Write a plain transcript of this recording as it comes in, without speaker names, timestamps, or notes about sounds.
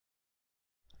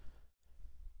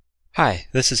Hi,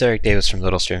 this is Eric Davis from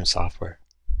Little Stream Software.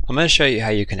 I'm going to show you how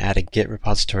you can add a Git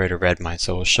repository to Redmine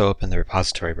so it will show up in the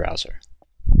repository browser.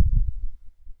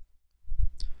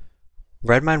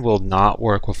 Redmine will not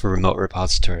work with a remote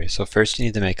repository, so first you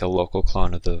need to make a local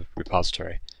clone of the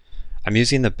repository. I'm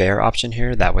using the bare option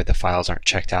here, that way the files aren't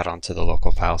checked out onto the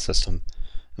local file system.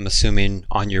 I'm assuming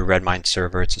on your Redmine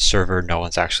server, it's a server, no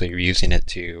one's actually using it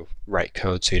to write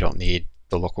code, so you don't need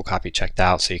the local copy checked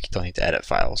out, so you don't need to edit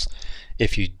files.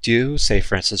 If you do, say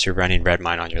for instance you're running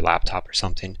Redmine on your laptop or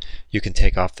something, you can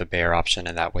take off the bare option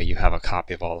and that way you have a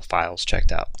copy of all the files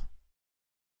checked out.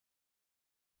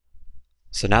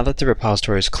 So now that the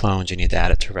repository is cloned, you need to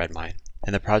add it to Redmine.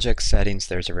 In the project settings,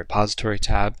 there's a repository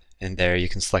tab, and there you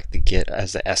can select the Git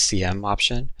as the SCM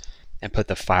option and put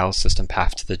the file system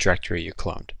path to the directory you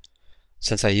cloned.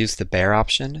 Since I used the bare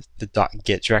option, the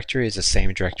 .git directory is the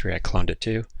same directory I cloned it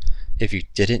to. If you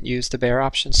didn't use the bare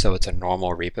option, so it's a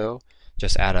normal repo,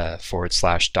 just add a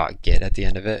 /.git at the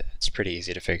end of it. It's pretty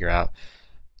easy to figure out.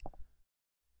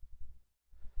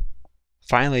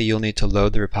 Finally, you'll need to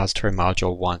load the repository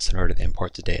module once in order to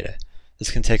import the data.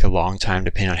 This can take a long time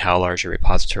depending on how large your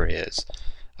repository is.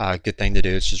 A good thing to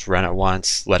do is just run it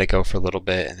once, let it go for a little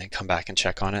bit, and then come back and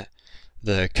check on it.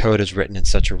 The code is written in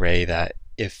such a way that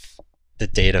if the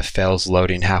data fails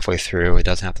loading halfway through, it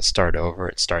doesn't have to start over,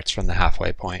 it starts from the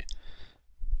halfway point.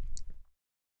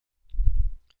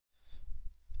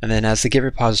 And then as the Git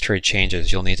repository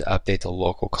changes, you'll need to update the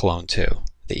local clone too.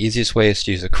 The easiest way is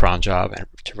to use a cron job and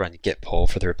to run git pull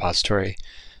for the repository.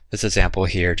 This example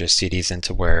here just CDs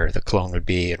into where the clone would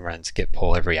be and runs git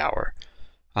pull every hour.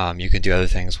 You can do other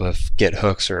things with git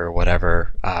hooks or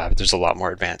whatever. There's a lot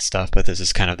more advanced stuff, but this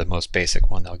is kind of the most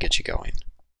basic one that'll get you going.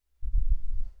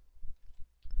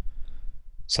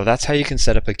 So that's how you can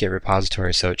set up a Git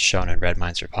repository so it's shown in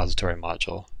Redmine's repository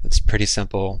module. It's pretty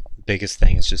simple. The biggest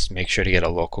thing is just make sure to get a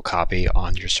local copy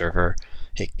on your server.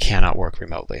 It cannot work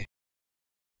remotely.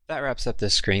 That wraps up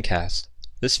this screencast.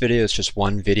 This video is just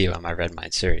one video in my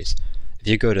Redmine series. If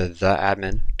you go to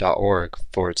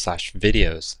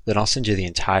theadmin.org/videos, then I'll send you the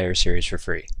entire series for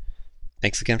free.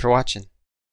 Thanks again for watching.